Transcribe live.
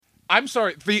I'm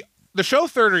sorry. The show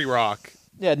 30 Rock.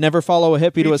 Yeah, never follow a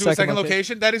hippie to a second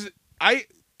location. That is,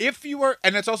 if you are,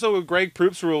 and it's also a Greg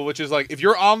Proop's rule, which is like, if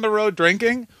you're on the road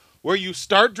drinking, where you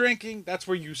start drinking, that's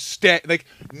where you stay. Like,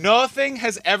 nothing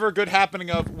has ever good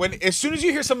happening of as soon as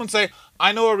you hear someone say,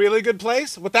 I know a really good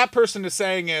place, what that person is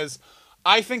saying is,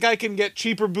 I think I can get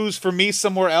cheaper booze for me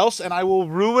somewhere else, and I will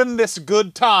ruin this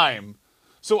good time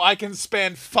so I can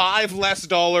spend $5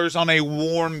 less on a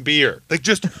warm beer. Like,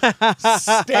 just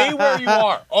stay where you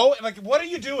are. Oh, like, what are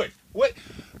you doing? What?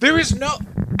 There is no...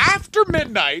 After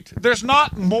midnight, there's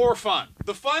not more fun.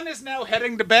 The fun is now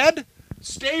heading to bed.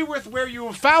 Stay with where you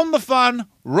have found the fun.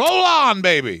 Roll on,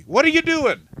 baby. What are you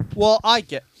doing? Well, I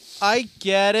get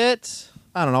it.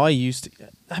 I don't know.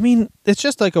 I mean, it's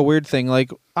just like a weird thing.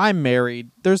 Like, I'm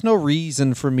married. There's no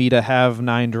reason for me to have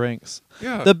 9 drinks.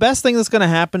 Yeah. The best thing that's going to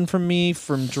happen from me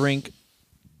from drink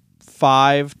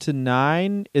 5 to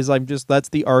 9 is that's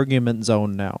the argument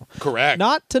zone now. Correct.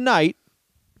 Not tonight.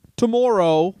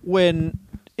 Tomorrow, when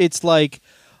it's like,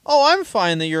 oh, I'm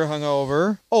fine that you're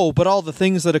hungover. Oh, but all the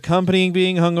things that accompany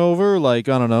being hungover, like,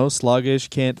 I don't know, sluggish,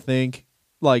 can't think,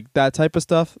 like that type of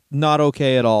stuff, not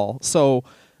okay at all. So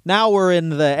now we're in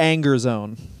the anger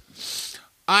zone.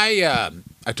 I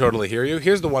totally hear you.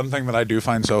 Here's the one thing that I do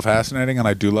find so fascinating, and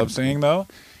I do love seeing, though,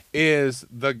 is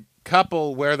the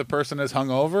couple where the person is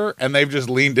hungover, and they've just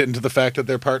leaned into the fact that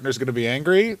their partner's going to be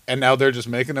angry, and now they're just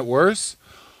making it worse.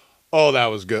 Oh, that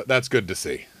was good. That's good to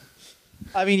see.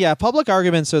 I mean, yeah, public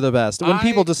arguments are the best. When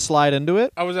people just slide into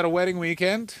it. I was at a wedding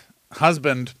weekend.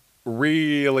 Husband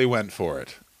really went for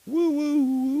it. Woo, woo,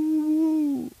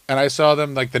 woo, woo. And I saw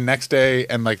them, like, the next day,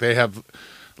 and, like, they have,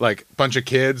 like, a bunch of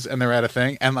kids, and they're at a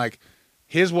thing, and, like,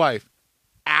 his wife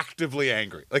actively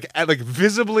angry. Like,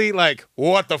 visibly, like,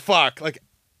 what the fuck? Like,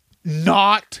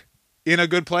 not in a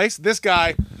good place. This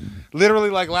guy... literally,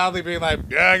 like, loudly being like,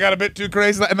 yeah, I got a bit too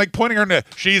crazy. And, like, pointing her into,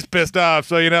 she's pissed off,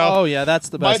 so, you know. Oh, yeah, that's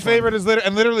the best My favorite is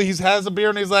literally, he has a beer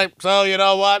and he's like, so, you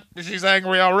know what? She's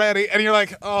angry already. And you're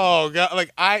like, oh, God.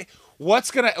 Like,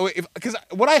 because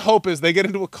what I hope is they get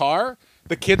into a car,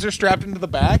 the kids are strapped into the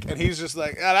back, and he's just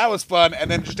like, that was fun.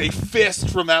 And then just a fist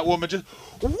from that woman, just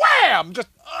wham! Just,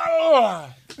 ugh.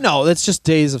 No, that's just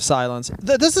days of silence.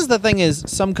 This is the thing is,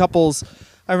 some couples...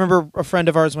 I remember a friend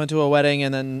of ours went to a wedding,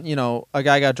 and then, you know, a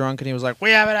guy got drunk, and he was like,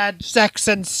 we haven't had sex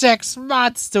in 6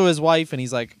 months to his wife. And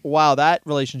he's like, wow, that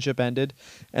relationship ended.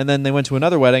 And then they went to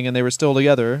another wedding, and they were still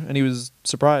together. And he was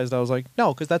surprised. I was like,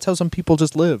 no, because that's how some people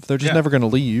just live. They're just never going to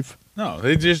leave. No,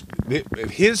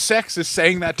 his sex is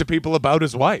saying that to people about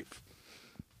his wife.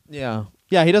 Yeah.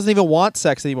 Yeah, he doesn't even want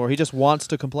sex anymore. He just wants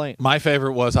to complain. My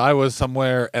favorite was I was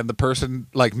somewhere, and the person,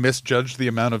 like, misjudged the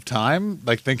amount of time,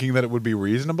 like, thinking that it would be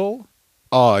reasonable.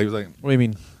 Oh, he was like, what do you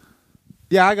mean?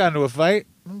 Yeah, I got into a fight.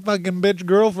 Fucking bitch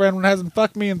girlfriend hasn't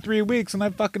fucked me in 3 weeks, and I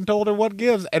fucking told her what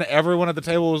gives. And everyone at the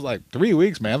table was like, 3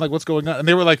 weeks, man? Like, what's going on? And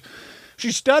they were like,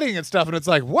 she's studying and stuff. And it's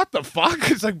like, what the fuck?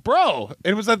 It's like, bro.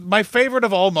 It was like my favorite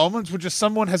of all moments, which is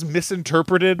someone has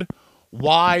misinterpreted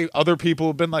why other people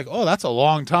have been like, oh, that's a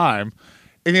long time.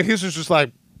 And yet he's just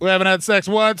like, we haven't had sex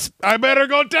once. I better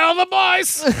go tell the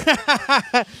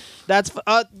boys. That's,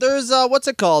 there's, what's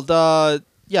it called?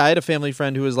 Yeah, I had a family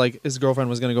friend who was like, his girlfriend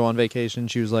was going to go on vacation.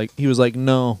 He was like,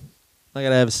 no, I got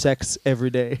to have sex every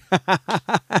day.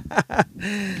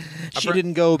 She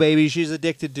didn't go, baby. She's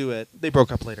addicted to it. They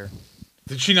broke up later.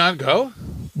 Did she not go?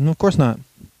 No, of course not.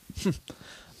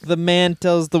 The man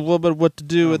tells the woman what to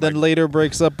do, and then later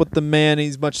breaks up with the man.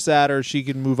 He's much sadder. She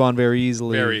can move on very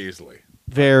easily. Very easily.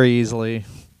 Very easily.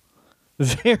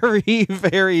 Very,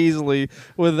 very easily.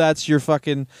 Well, that's your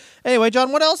fucking... Anyway,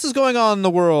 John, what else is going on in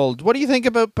the world? What do you think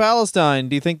about Palestine?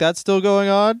 Do you think that's still going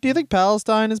on? Do you think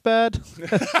Palestine is bad?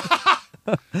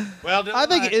 Well, I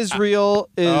think Israel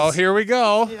is... Oh, here we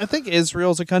go. I think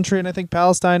Israel's a country, and I think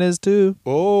Palestine is too.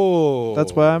 Oh.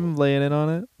 That's why I'm laying in on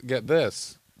it. Get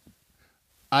this.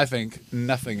 I think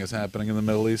nothing is happening in the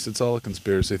Middle East. It's all a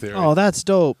conspiracy theory. Oh, that's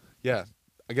dope. Yeah.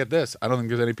 I get this. I don't think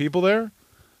there's any people there.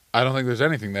 I don't think there's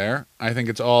anything there. I think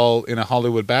it's all in a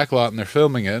Hollywood backlot, and they're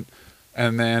filming it.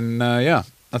 And then, yeah,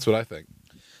 that's what I think.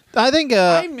 I think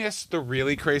I miss the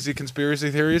really crazy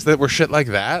conspiracy theories that were shit like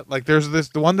that. Like, there's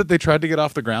the one that they tried to get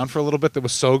off the ground for a little bit that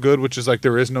was so good, which is like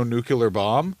there is no nuclear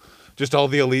bomb. Just all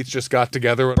the elites just got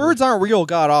together. Birds Aren't Real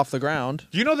got off the ground.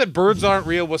 Do you know that Birds Aren't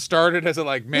Real was started as a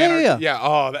like man? Yeah.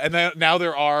 Oh, and then, now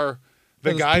there are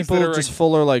the guys people that are just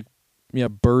full are like, yeah,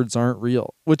 birds aren't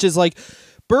real, which is like.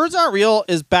 Birds Aren't Real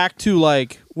is back to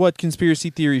like what conspiracy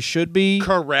theories should be.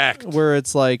 Correct. Where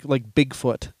it's like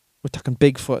Bigfoot. We're talking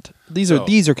Bigfoot. These So-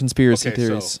 are conspiracy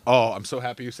theories. I'm so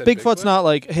happy you said Bigfoot's Bigfoot. not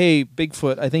like, hey,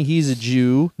 Bigfoot, I think he's a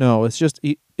Jew. No, it's just,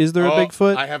 is there a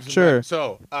Bigfoot? I have some sure.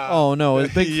 So, Oh, no,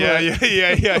 it's Bigfoot.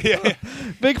 yeah.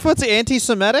 Bigfoot's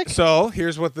anti-Semitic? So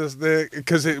here's what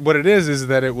what it is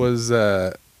that it was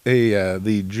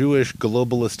the Jewish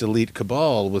globalist elite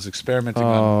cabal was experimenting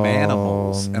on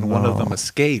manimals, and one of them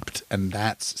escaped, and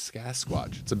that's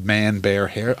Sasquatch. It's a man-bear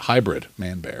hybrid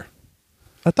man-bear.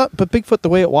 I thought, but Bigfoot, the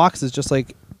way it walks is just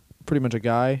like pretty much a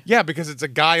guy. Yeah, because it's a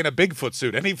guy in a Bigfoot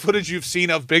suit. Any footage you've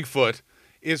seen of Bigfoot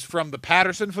is from the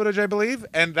Patterson footage, I believe.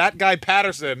 And that guy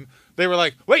Patterson, they were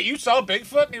like, "Wait, you saw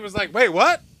Bigfoot?" And he was like, "Wait,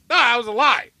 what? No, that was a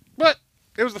lie." But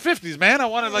it was the 50s, man. I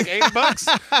wanted like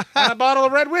 $80 and a bottle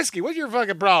of red whiskey. What's your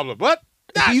fucking problem? What?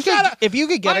 Nah, shut up. If you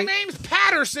could get My name's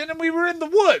Patterson, and we were in the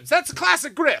woods. That's a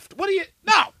classic grift. What do you?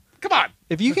 No, come on.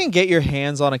 If you can get your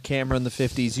hands on a camera in the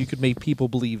 50s, you could make people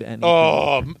believe anything.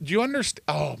 Oh, do you understand?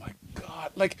 Oh my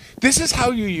God! Like this is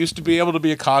how you used to be able to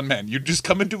be a con man. You just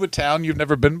come into a town you've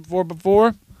never been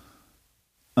before.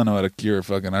 I know how to cure a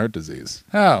fucking heart disease.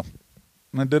 How?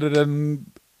 I did it in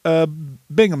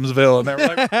Binghamsville, and they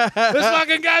were like, "This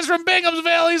fucking guy's from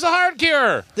Binghamsville. He's a heart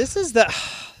curer."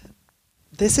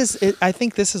 I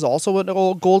think this is also an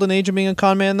old golden age of being a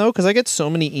con man, though, because I get so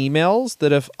many emails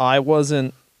that if I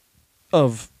wasn't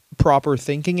of proper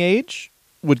thinking age,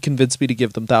 would convince me to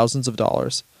give them thousands of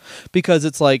dollars. Because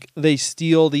it's like they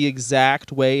steal the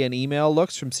exact way an email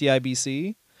looks from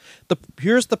CIBC.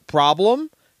 Here's the problem,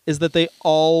 is that they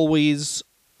always...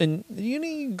 And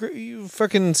you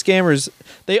fucking scammers,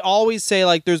 they always say,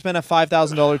 like, there's been a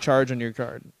 $5,000 charge on your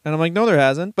card. And I'm like, no, there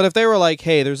hasn't. But if they were like,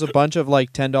 hey, there's a bunch of,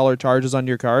 like, $10 charges on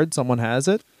your card, someone has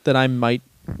it, then I might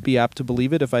be apt to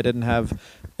believe it if I didn't have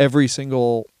every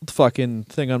single fucking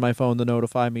thing on my phone to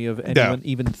notify me of anyone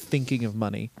even thinking of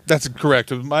money. That's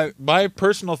correct. My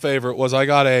personal favorite was I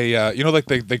got a, like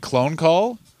the clone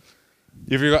call?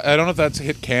 I don't know if that's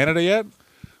hit Canada yet.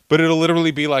 But it'll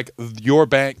literally be like your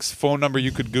bank's phone number.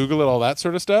 You could Google it, all that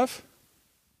sort of stuff.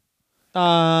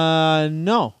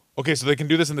 No. Okay, so they can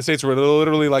do this in the States where it'll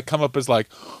literally like come up as like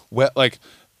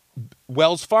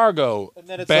Wells Fargo, And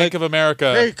then it's Bank like, of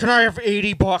America. Hey, can I have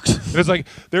 $80? It's like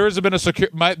there has been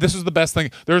this is the best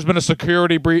thing. There has been a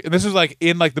security breach, and this is like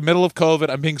in like the middle of COVID.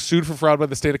 I'm being sued for fraud by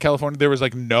the state of California. There was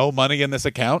like no money in this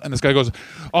account, and this guy goes,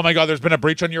 "Oh my God, there's been a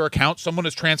breach on your account. Someone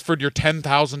has transferred your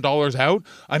 $10,000 out.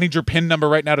 I need your PIN number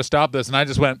right now to stop this." And I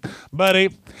just went, "Buddy,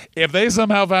 if they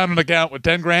somehow found an account with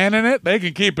 10 grand in it, they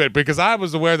can keep it because I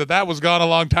was aware that was gone a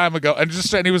long time ago." And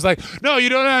he was like, "No, you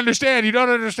don't understand. You don't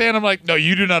understand." I'm like, "No,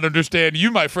 you do not understand.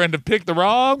 You, my friend, have picked the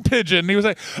wrong pigeon." And he was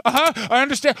like, I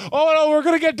understand. Oh no, we're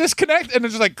gonna get disconnected. And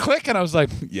it's just like click, and I was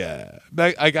like, yeah.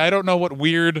 I don't know what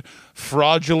weird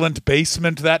fraudulent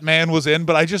basement that man was in,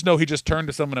 but I just know he just turned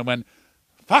to someone and went,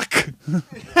 "Fuck."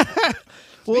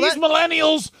 These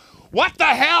millennials, what the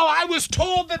hell? I was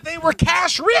told that they were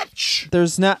cash rich.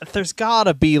 There's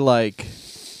gotta be like...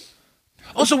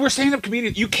 Also, we're stand-up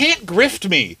comedians. You can't grift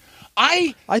me.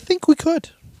 I think we could.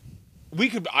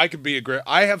 I could be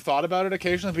I have thought about it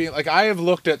occasionally. Being like, I have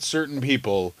looked at certain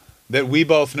people that we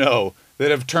both know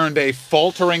that have turned a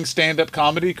faltering stand-up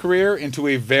comedy career into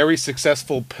a very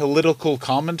successful political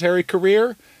commentary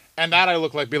career, and that I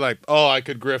look like, be like, oh, I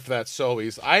could grift that so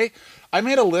easy. I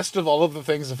made a list of all of the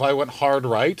things if I went hard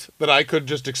right that I could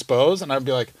just expose, and I'd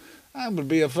be like, I would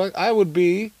be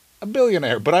a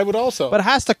billionaire, but I would also. But it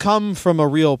has to come from a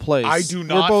real place. I do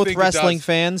not. We're both think it wrestling does.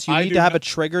 fans. You I need do to have not- a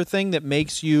trigger thing that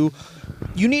makes you.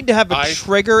 You need to have a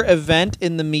trigger event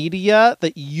in the media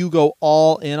that you go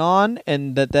all in on,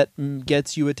 and that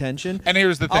gets you attention. And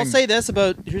here's the thing. I'll say this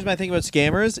here's my thing about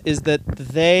scammers is that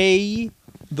the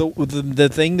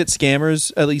thing that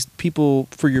scammers, at least people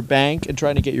for your bank and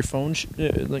trying to get your phone,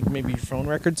 like maybe your phone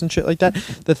records and shit like that,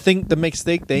 the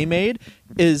mistake they made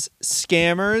is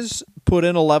scammers put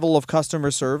in a level of customer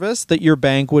service that your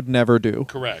bank would never do.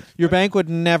 Correct. Your bank would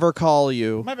never call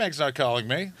you. My bank's not calling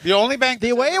me. The only bank.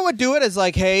 The way it would do it is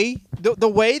like, hey, the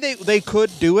way they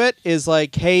could do it is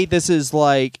like, hey, this is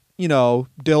like,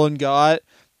 Dylan Gott,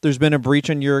 there's been a breach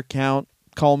on your account,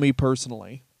 call me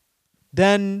personally.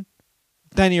 Then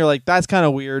you're like, that's kind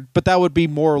of weird, but that would be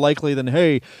more likely than,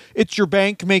 hey, it's your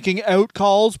bank making out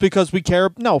calls because we care.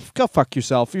 No, go fuck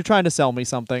yourself. You're trying to sell me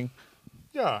something.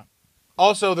 Yeah.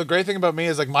 Also, the great thing about me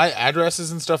is like my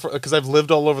addresses and stuff, because I've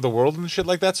lived all over the world and shit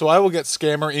like that. So I will get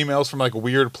scammer emails from like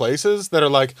weird places that are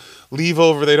like, leave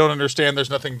over. They don't understand.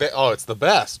 There's nothing there. Oh, it's the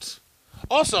best.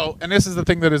 Also, and this is the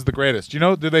thing that is the greatest.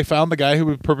 They found the guy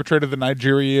who perpetrated the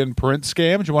Nigerian Prince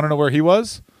scam? Do you want to know where he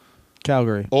was?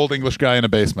 Calgary. Old English guy in a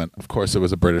basement. Of course, it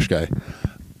was a British guy.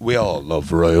 We all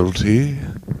love royalty.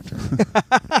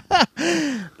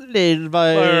 Made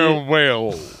by-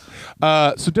 Farewell.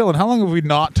 So Dylan, how long have we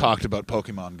not talked about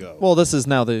Pokemon Go? Well, this is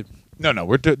now the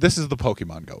No, this is the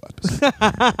Pokemon Go episode.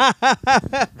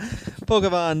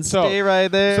 Pokemon. So- Stay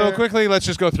right there. So quickly, let's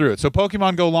just go through it. So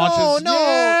Pokemon Go launches.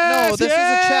 No, this is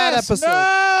a chat episode.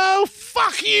 No,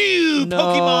 fuck you, No,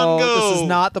 Pokemon Go. this is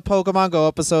not the Pokemon Go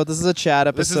episode. This is a chat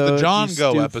This episode. is the John you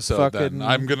Go stu- episode. fucking-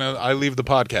 Then I leave the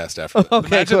podcast after. Okay,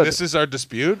 Imagine good. this is our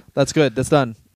dispute. That's good. That's done.